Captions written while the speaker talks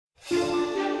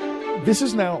This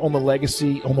is now on the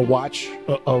legacy, on the watch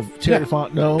of Terry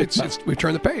Fontenot. We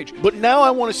turn the page. But now I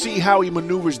want to see how he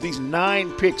maneuvers these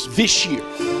 9 picks this year.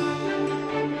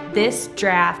 This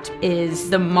draft is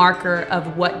the marker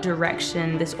of what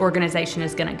direction this organization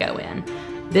is going to go in.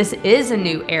 This is a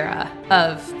new era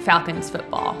of Falcons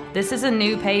football. This is a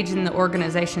new page in the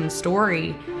organization's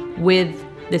story with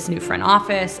this new front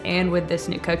office and with this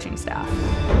new coaching staff.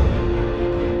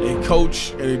 A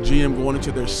coach and a GM going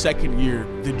into their second year,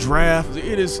 the draft,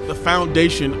 it is the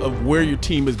foundation of where your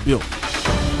team is built.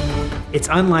 It's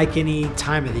unlike any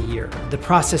time of the year. The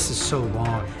process is so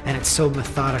long and it's so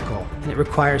methodical and it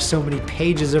requires so many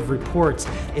pages of reports.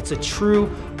 It's a true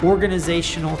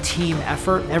organizational team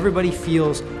effort. Everybody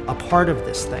feels a part of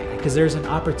this thing because there's an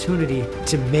opportunity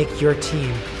to make your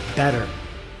team better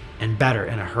and better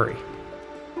in a hurry.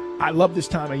 I love this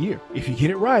time of year. If you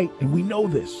get it right, and we know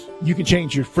this, you can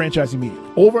change your franchise immediately.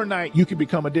 Overnight, you can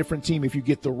become a different team if you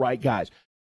get the right guys.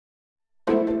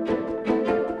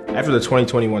 After the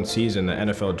 2021 season, the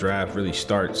NFL draft really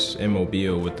starts in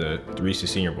Mobile with the Reese's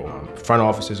Senior Bowl. Front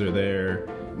offices are there.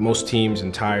 Most teams'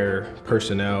 entire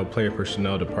player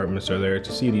personnel departments are there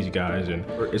to see these guys, and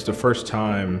it's the first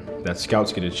time that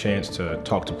scouts get a chance to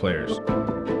talk to players.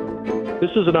 This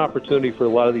is an opportunity for a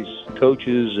lot of these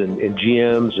coaches and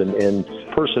GMs and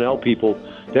personnel people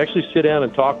to actually sit down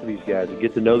and talk to these guys and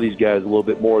get to know these guys a little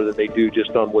bit more than they do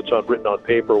just on what's written on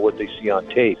paper or what they see on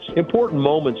tapes. Important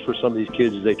moments for some of these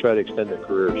kids as they try to extend their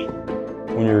careers.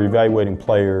 When you're evaluating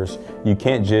players,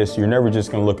 you're never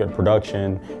just going to look at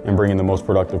production and bring in the most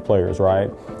productive players,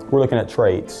 right? We're looking at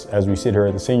traits. As we sit here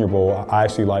at the Senior Bowl, I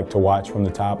actually like to watch from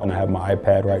the top, and I have my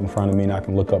iPad right in front of me and I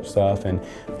can look up stuff, and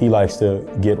he likes to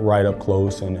get right up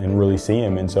close and really see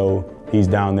him. And so he's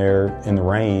down there in the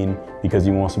rain because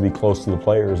he wants to be close to the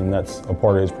players, and that's a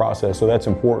part of his process. So that's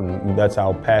important. That's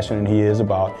how passionate he is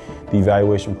about the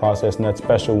evaluation process, and that's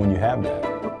special when you have that.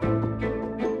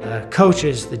 The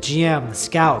coaches, the GM, the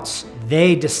scouts,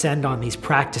 they descend on these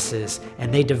practices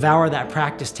and they devour that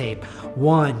practice tape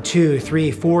 1, 2,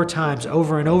 3, 4 times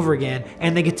over and over again,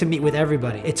 and they get to meet with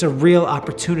everybody. It's a real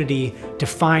opportunity to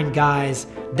find guys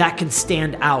that can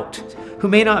stand out, who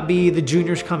may not be the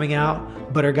juniors coming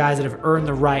out, but are guys that have earned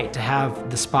the right to have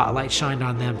the spotlight shined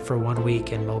on them for 1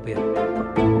 week in Mobile.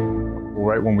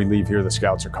 Right when we leave here, the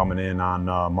scouts are coming in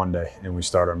on Monday, and we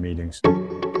start our meetings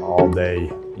all day,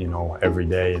 every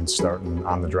day, and starting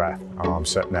on the draft.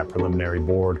 Setting that preliminary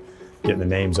board, getting the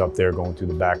names up there, going through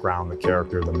the background, the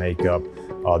character, the makeup,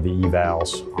 the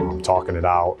evals, talking it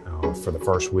out for the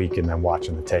first week, and then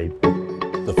watching the tape.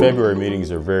 The February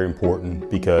meetings are very important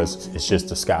because it's just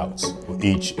the scouts.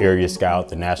 Each area scout,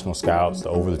 the national scouts, the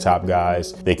over-the-top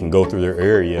guys, they can go through their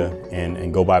area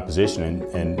and go by position.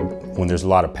 And when there's a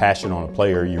lot of passion on a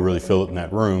player, you really feel it in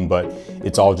that room, but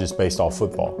it's all just based off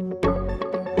football.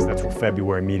 That's what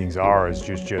February meetings are, is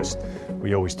just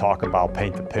we always talk about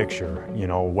paint the picture,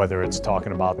 whether it's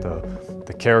talking about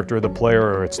the character of the player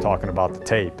or it's talking about the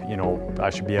tape. I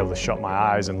should be able to shut my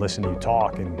eyes and listen to you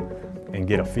talk and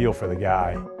get a feel for the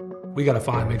guy. We got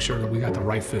to make sure that we got the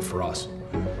right fit for us.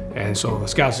 And so the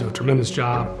scouts do a tremendous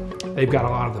job. They've got a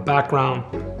lot of the background.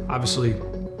 Obviously,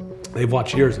 they've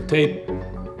watched years of tape.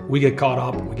 We get caught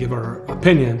up, we give our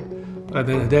opinion, but at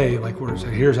the end of the day, we're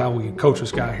saying, here's how we coach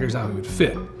this guy, here's how he would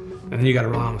fit. And then you got to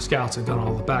rely on the scouts that have done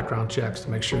all the background checks to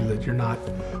make sure that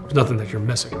there's nothing that you're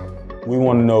missing. We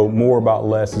want to know more about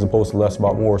less as opposed to less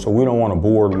about more, so we don't want to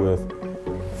board with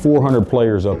 400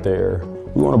 players up there.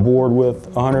 We want to board with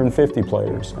 150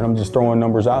 players, and I'm just throwing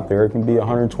numbers out there. It can be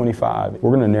 125. We're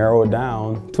going to narrow it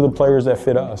down to the players that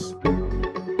fit us.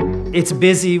 It's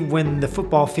busy when the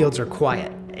football fields are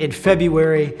quiet. In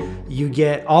February, you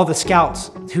get all the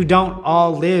scouts who don't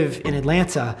all live in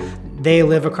Atlanta. They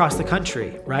live across the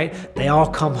country, right? They all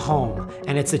come home,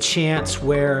 and it's a chance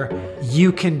where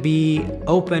you can be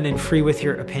open and free with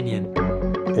your opinion.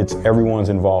 It's everyone's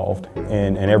involved,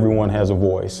 and everyone has a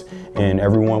voice. And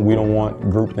we don't want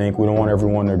groupthink, we don't want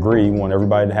everyone to agree, we want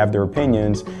everybody to have their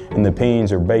opinions, and the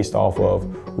opinions are based off of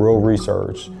real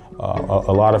research,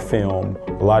 a lot of film,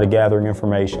 a lot of gathering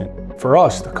information. For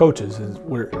us, the coaches,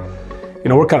 we're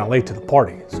kind of late to the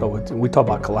party. So we talk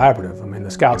about collaborative. I mean,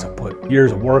 the scouts have put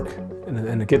years of work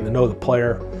into getting to know the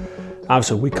player.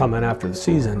 Obviously, we come in after the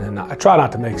season, and I try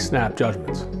not to make snap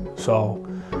judgments. So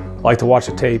I like to watch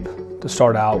the tape to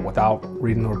start out without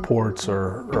reading the reports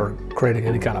or creating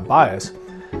any kind of bias.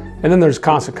 And then there's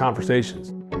constant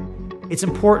conversations. It's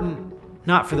important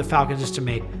not for the Falcons just to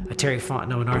make a Terry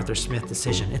Fontenot and Arthur Smith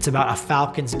decision. It's about a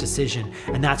Falcons decision,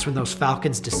 and that's when those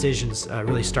Falcons decisions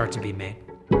really start to be made.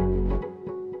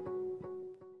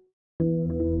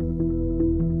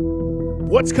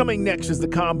 What's coming next is the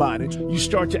combine. You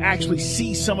start to actually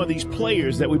see some of these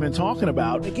players that we've been talking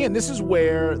about. Again, this is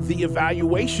where the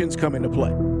evaluations come into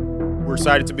play. We're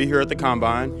excited to be here at the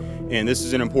combine, and this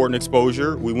is an important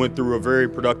exposure. We went through a very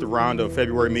productive round of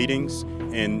February meetings,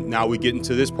 and now we get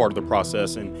into this part of the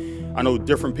process. And I know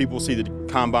different people see the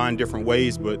combine different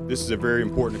ways, but this is a very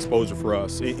important exposure for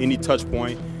us. Any touch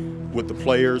point with the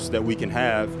players that we can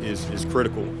have is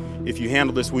critical. If you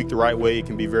handle this week the right way, it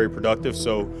can be very productive.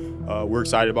 So we're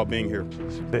excited about being here.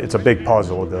 It's a big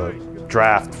puzzle. The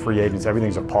draft, free agents,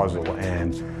 everything's a puzzle,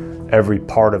 and every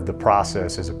part of the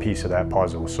process is a piece of that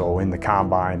puzzle. So in the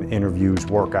combine, interviews,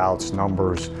 workouts,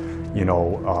 numbers,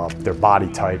 their body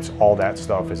types, all that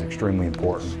stuff is extremely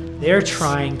important. They're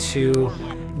trying to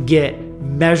get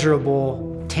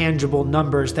measurable, tangible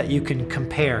numbers that you can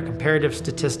compare, comparative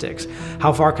statistics.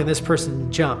 How far can this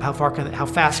person jump? How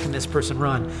fast can this person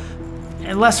run?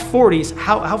 In less 40s,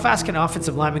 how fast can an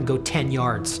offensive lineman go 10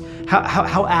 yards?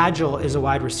 How agile is a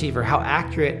wide receiver? How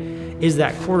accurate is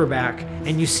that quarterback?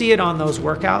 And you see it on those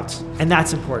workouts, and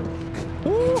that's important.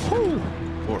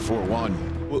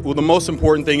 4-4-1. Well, the most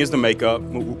important thing is the makeup.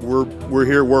 We're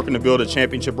here working to build a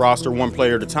championship roster one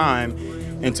player at a time,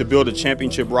 and to build a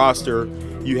championship roster,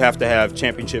 you have to have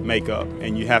championship makeup,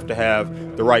 and you have to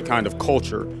have the right kind of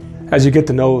culture. As you get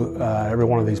to know every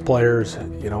one of these players,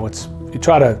 you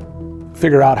try to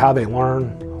figure out how they learn,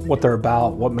 what they're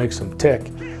about, what makes them tick.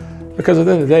 Because at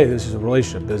the end of the day, this is a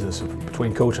relationship business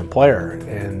between coach and player,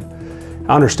 and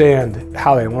I understand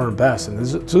how they learn best. And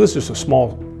so this is just a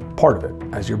small part of it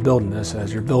as you're building this,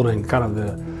 as you're building kind of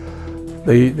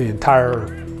the entire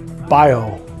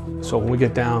bio. So when we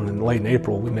get down in late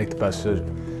April, we make the best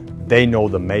decision. They know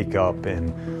the makeup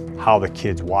and how the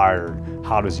kid's wired.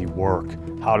 How does he work?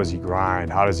 How does he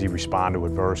grind? How does he respond to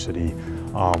adversity?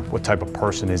 What type of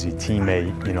person is he?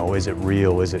 Teammate? Is it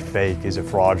real? Is it fake? Is it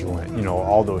fraudulent?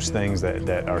 All those things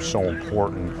that are so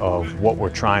important of what we're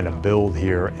trying to build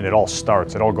here. And it all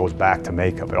goes back to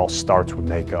makeup. It all starts with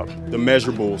makeup. The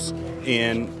measurables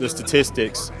and the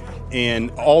statistics and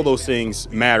all those things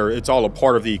matter. It's all a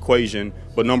part of the equation,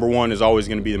 but number one is always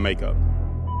going to be the makeup.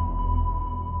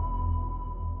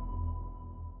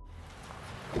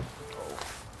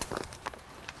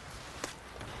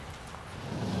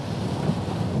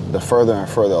 The further and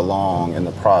further along in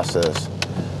the process,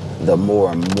 the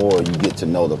more and more you get to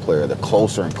know the player, the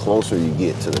closer and closer you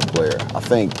get to the player. I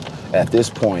think at this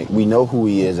point, we know who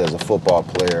he is as a football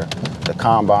player. The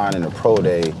combine and the pro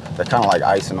day, they're kind of like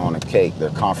icing on the cake. They're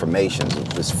confirmations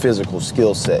of his physical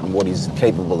skill set and what he's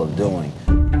capable of doing.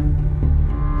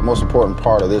 The most important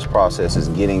part of this process is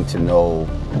getting to know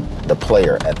the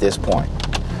player at this point.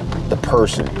 The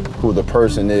person, who the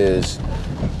person is.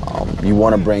 You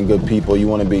want to bring good people. You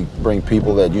want to bring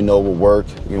people that you know will work.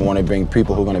 You want to bring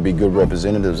people who are going to be good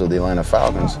representatives of the Atlanta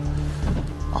Falcons.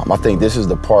 I think this is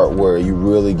the part where you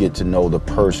really get to know the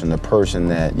person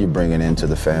that you're bringing into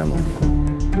the family.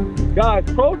 Guys,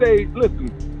 pro day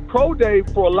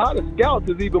for a lot of scouts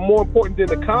is even more important than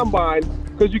the combine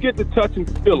because you get to touch and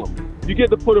feel them. You get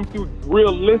to put them through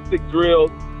realistic drills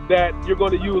that you're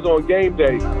going to use on game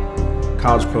day.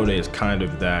 College pro day is kind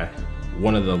of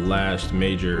one of the last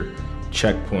major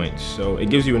checkpoints. So it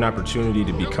gives you an opportunity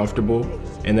to be comfortable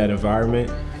in that environment,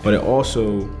 but it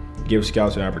also gives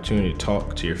scouts an opportunity to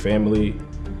talk to your family,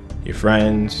 your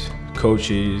friends,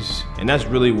 coaches, and that's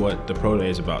really what the pro day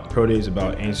is about. The pro day is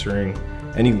about answering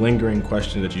any lingering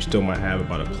questions that you still might have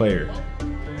about a player.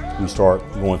 We start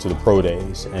going to the pro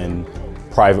days and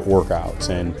private workouts,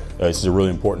 and this is a really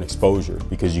important exposure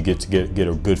because you get to get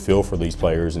a good feel for these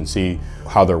players and see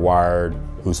how they're wired,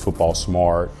 who's football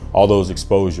smart. All those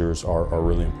exposures are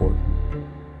really important.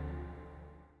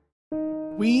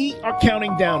 We are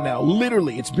counting down now.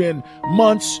 Literally, it's been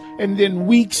months and then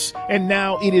weeks, and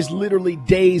now it is literally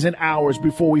days and hours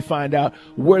before we find out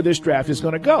where this draft is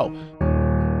going to go.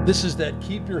 This is that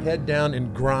keep your head down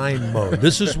and grind mode.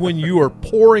 This is when you are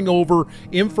poring over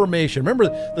information. Remember,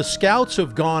 the scouts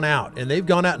have gone out, and they've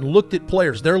gone out and looked at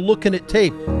players. They're looking at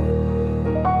tape.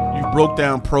 You broke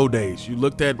down pro days. You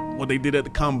looked at what they did at the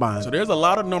combine. So there's a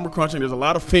lot of number crunching. There's a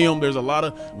lot of film. There's a lot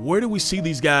of where do we see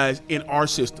these guys in our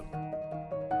system?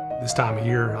 This time of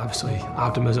year, obviously,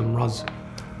 optimism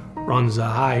runs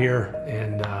high here,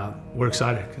 and we're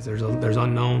excited because there's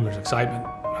unknown, there's excitement.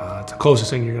 It's the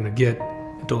closest thing you're going to get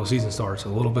until the season starts. A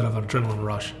little bit of an adrenaline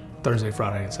rush Thursday,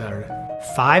 Friday, and Saturday.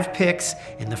 5 picks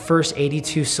in the first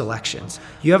 82 selections.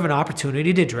 You have an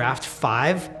opportunity to draft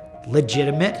 5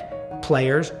 legitimate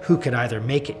players who could either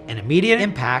make an immediate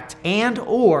impact and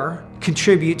or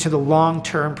contribute to the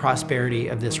long-term prosperity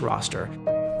of this roster.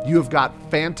 You have got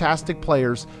fantastic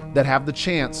players that have the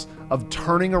chance of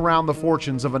turning around the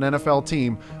fortunes of an NFL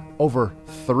team over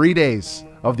 3 days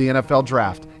of the NFL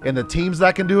draft. And the teams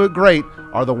that can do it great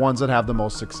are the ones that have the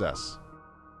most success.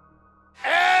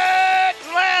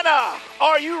 Atlanta,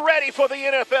 are you ready for the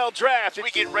NFL draft?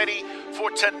 We get ready for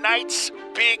tonight's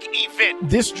big event.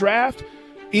 This draft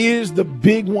is the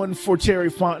big one for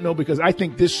Terry Fontenot because I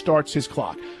think this starts his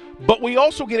clock. But we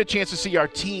also get a chance to see our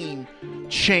team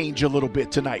change a little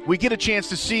bit tonight. We get a chance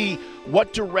to see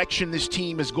what direction this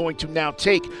team is going to now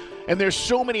take. And there's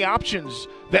so many options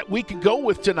that we can go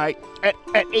with tonight at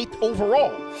 8th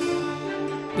overall.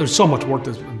 There's so much work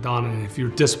that's been done, and if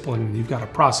you're disciplined and you've got a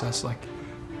process, like,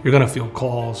 you're going to field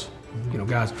calls,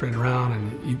 guys trade around,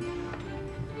 and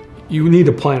you need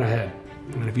to plan ahead.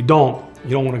 And if you don't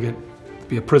want to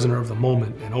be a prisoner of the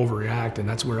moment and overreact, and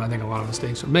that's where I think a lot of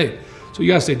mistakes are made. So you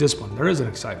got to stay disciplined. There is an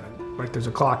excitement, right? There's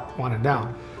a clock winding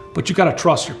down, but you got to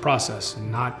trust your process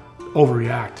and not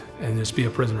overreact and just be a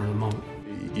prisoner of the moment.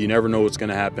 You never know what's going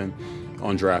to happen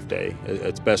on draft day,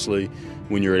 especially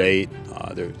when you're at 8.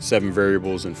 There are 7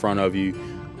 variables in front of you,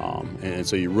 and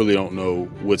so you really don't know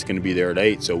what's going to be there at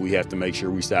 8. So we have to make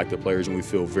sure we stack the players and we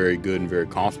feel very good and very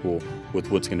comfortable with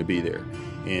what's going to be there.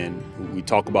 And we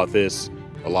talk about this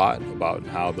a lot, about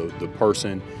how the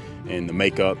person and the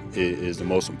makeup is the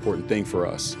most important thing for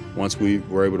us. Once we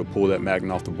were able to pull that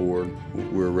magnet off the board, we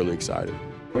were really excited.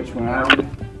 Which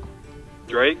one?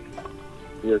 Drake?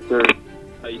 Yes, sir.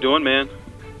 How you doing, man?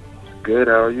 Good,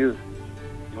 how are you?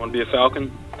 You want to be a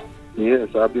Falcon?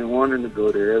 Yes, I've been wanting to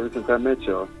go there ever since I met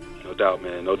y'all. No doubt,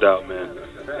 man. No doubt, man.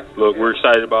 Look, we're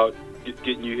excited about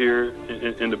getting you here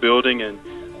in the building, and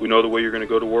we know the way you're going to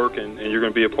go to work, and you're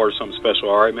going to be a part of something special.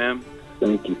 All right, man?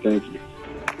 Thank you, thank you.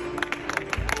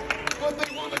 What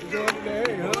they want to do.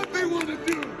 What they want to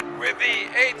do. With the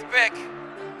 8th pick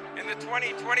in the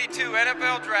 2022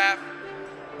 NFL Draft,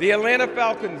 the Atlanta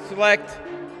Falcons select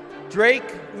Drake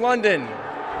London,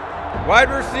 wide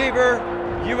receiver,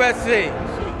 USC.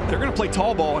 They're going to play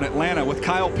tall ball in Atlanta with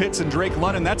Kyle Pitts and Drake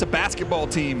London. That's a basketball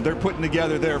team they're putting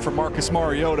together there for Marcus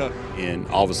Mariota. And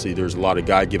obviously there's a lot of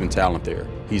God-given talent there.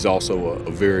 He's also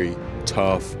a very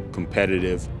tough,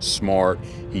 competitive, smart.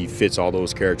 He fits all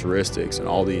those characteristics and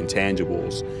all the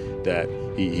intangibles that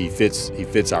he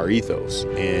fits our ethos.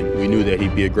 And we knew that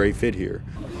he'd be a great fit here.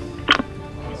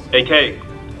 Hey, K.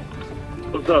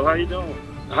 What's up? How you doing?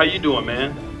 How you doing,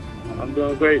 man? I'm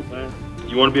doing great, man.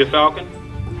 You want to be a Falcon?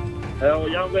 Hell,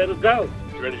 y'all better go.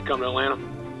 You ready to come to Atlanta?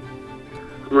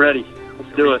 I'm ready.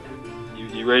 Let's do it.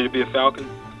 You ready to be a Falcon?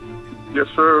 Yes,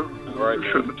 sir. All right, we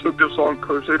man. shouldn't have took this on,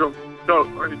 Coach. They don't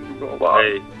I ain't even gonna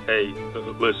lie. Hey,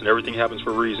 listen, everything happens for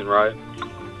a reason, right?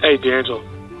 Hey, D'Angelo.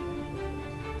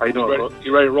 How you doing, bro?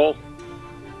 You ready to roll?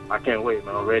 I can't wait,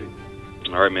 man. I'm ready.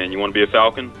 All right, man. You want to be a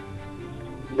Falcon?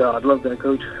 Yeah, I'd love that,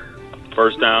 Coach.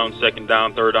 First down, second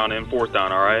down, third down, and fourth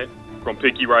down, all right? We're going to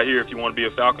pick you right here if you want to be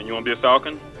a Falcon. You want to be a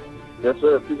Falcon? Yes,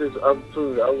 sir. If you get this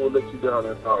opportunity, I will let you down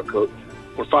and Coach.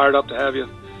 We're fired up to have you,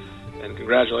 and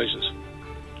congratulations.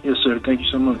 Yes, sir. Thank you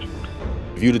so much.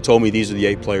 If you'd have told me these are the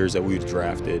 8 players that we've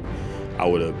drafted, I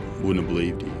wouldn't have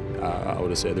believed you. I would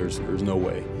have said there's no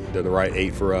way. They're the right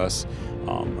 8 for us.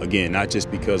 Again, not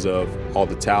just because of all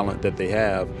the talent that they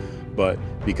have, but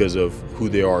because of who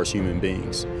they are as human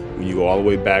beings. When you go all the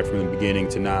way back from the beginning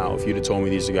to now, if you'd have told me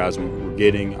these are the guys we're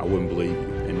getting, I wouldn't believe you.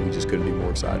 And we just couldn't be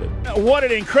more excited. What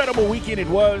an incredible weekend it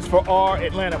was for our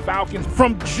Atlanta Falcons.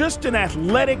 From just an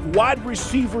athletic wide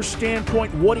receiver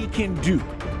standpoint, what he can do.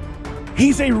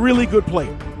 He's a really good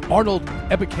player. Arnold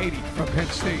Ebiketie from Penn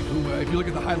State, who, if you look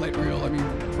at the highlight reel, I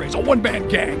mean, Trey's a one-man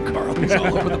gang, Carl. He's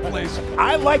all over the place.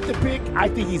 I like the pick. I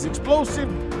think he's explosive.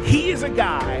 He is a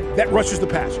guy that rushes the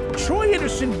passer. Troy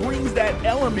Anderson brings that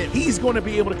element. He's going to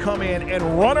be able to come in and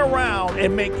run around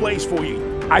and make plays for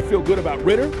you. I feel good about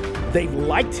Ritter. They've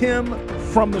liked him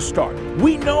from the start.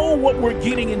 We know what we're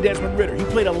getting in Desmond Ritter. He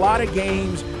played a lot of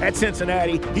games at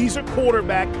Cincinnati. He's a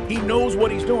quarterback. He knows what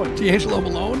he's doing. D'Angelo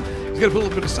Malone, he's got a little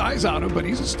bit of size on him, but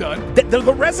he's a stud.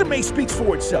 The resume speaks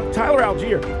for itself. Tyler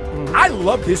Algier, I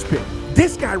love this pick.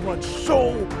 This guy runs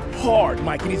so hard,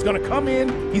 Mike, and he's going to come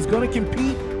in. He's going to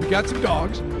compete. We got some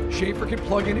dogs. Schaefer can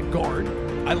plug in at guard.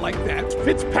 I like that.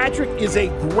 Fitzpatrick is a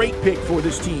great pick for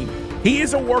this team. He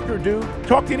is a worker, dude.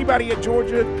 Talk to anybody at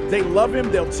Georgia. They love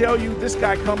him. They'll tell you this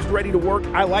guy comes ready to work.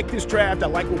 I like this draft. I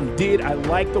like what we did. I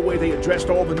like the way they addressed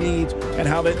all the needs and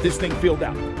how this thing filled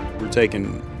out. We're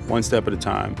taking one step at a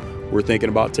time. We're thinking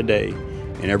about today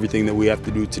and everything that we have to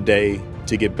do today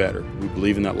to get better. We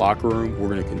believe in that locker room. We're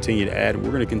going to continue to add, and we're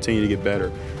going to continue to get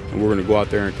better. And we're going to go out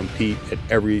there and compete at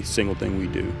every single thing we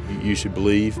do. You should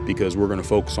believe, because we're going to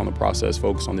focus on the process,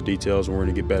 focus on the details, and we're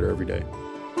going to get better every day.